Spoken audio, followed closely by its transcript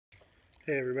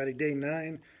Hey everybody, day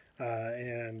 9,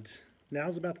 and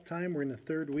now's about the time. We're in the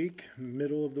third week,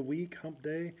 middle of the week, hump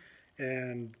day,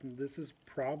 and this is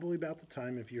probably about the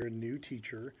time, if you're a new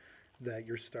teacher, that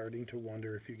you're starting to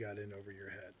wonder if you got in over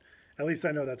your head. At least I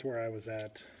know that's where I was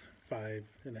at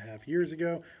 5.5 years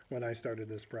ago when I started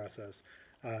this process.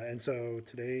 And so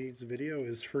today's video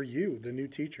is for you, the new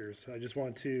teachers. I just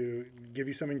want to give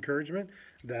you some encouragement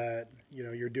that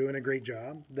you're doing a great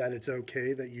job, that it's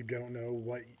okay that you don't know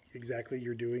what exactly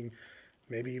you're doing,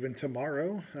 maybe even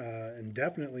tomorrow, and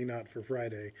definitely not for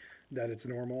Friday, that it's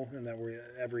normal, and that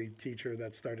every teacher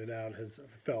that started out has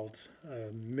felt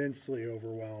immensely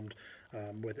overwhelmed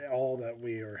with all that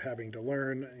we are having to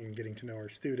learn and getting to know our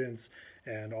students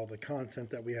and all the content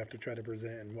that we have to try to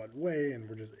present in what way, and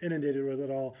we're just inundated with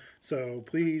it all. So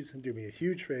please do me a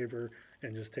huge favor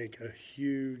and just take a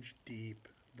huge deep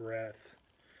breath.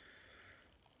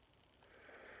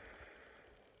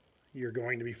 You're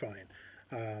going to be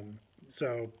fine.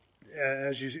 So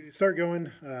as you start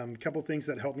going, a couple things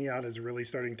that help me out is really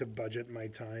starting to budget my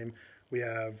time. We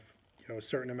have a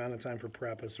certain amount of time for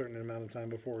prep, a certain amount of time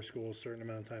before school, a certain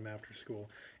amount of time after school,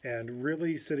 and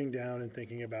really sitting down and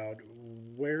thinking about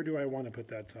where do I want to put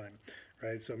that time,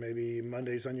 right? So maybe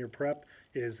Mondays on your prep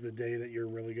is the day that you're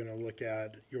really going to look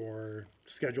at your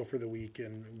schedule for the week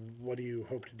and what do you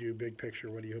hope to do, big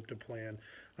picture, what do you hope to plan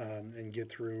and get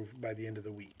through by the end of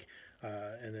the week.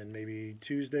 And then maybe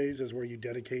Tuesdays is where you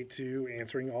dedicate to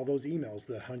answering all those emails,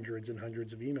 the hundreds and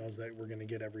hundreds of emails that we're going to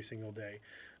get every single day.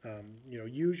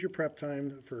 Use your prep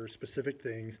time for specific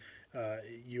things.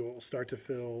 You'll start to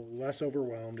feel less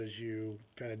overwhelmed as you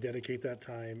kind of dedicate that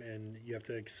time, and you have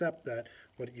to accept that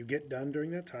what you get done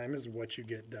during that time is what you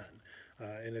get done.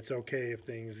 And it's okay if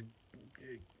things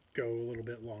go a little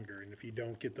bit longer, and if you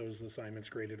don't get those assignments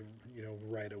graded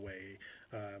right away,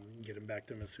 get them back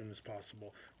to them as soon as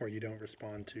possible, or you don't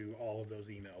respond to all of those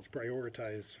emails.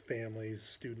 Prioritize families,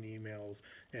 student emails,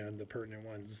 and the pertinent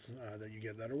ones that you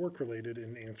get that are work related,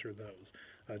 and answer those.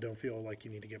 Don't feel like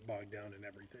you need to get bogged down in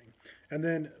everything. And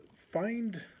then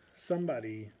find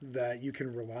somebody that you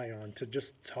can rely on to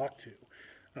just talk to.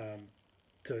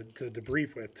 To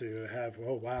debrief with, to have,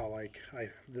 oh wow, like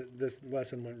this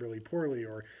lesson went really poorly,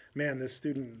 or man, this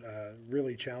student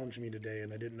really challenged me today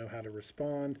and I didn't know how to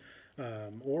respond,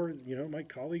 or my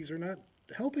colleagues are not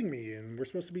helping me and we're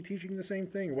supposed to be teaching the same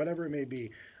thing, whatever it may be.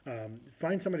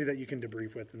 Find somebody that you can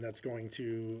debrief with, and that's going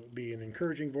to be an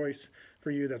encouraging voice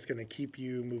for you, that's going to keep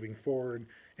you moving forward,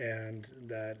 and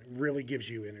that really gives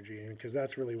you energy, because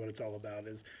that's really what it's all about.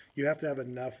 Is you have to have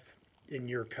enough in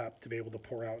your cup to be able to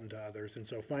pour out into others. And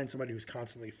so find somebody who's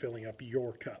constantly filling up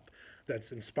your cup,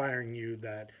 that's inspiring you,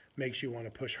 that makes you want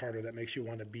to push harder, that makes you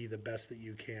want to be the best that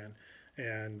you can.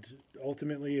 And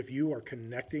ultimately, if you are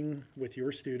connecting with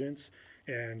your students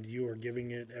and you are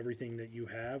giving it everything that you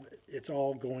have, it's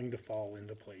all going to fall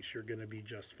into place. You're going to be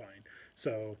just fine.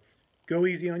 So go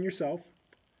easy on yourself.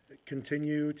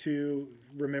 Continue to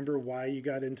remember why you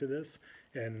got into this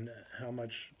and how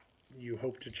much you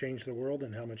hope to change the world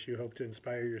and how much you hope to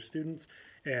inspire your students,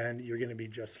 and you're going to be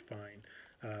just fine.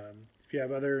 If you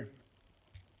have other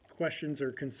questions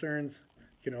or concerns,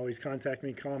 you can always contact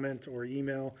me, comment, or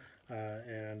email,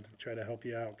 and try to help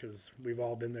you out, because we've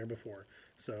all been there before.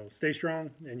 So stay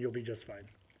strong and you'll be just fine.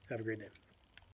 Have a great day.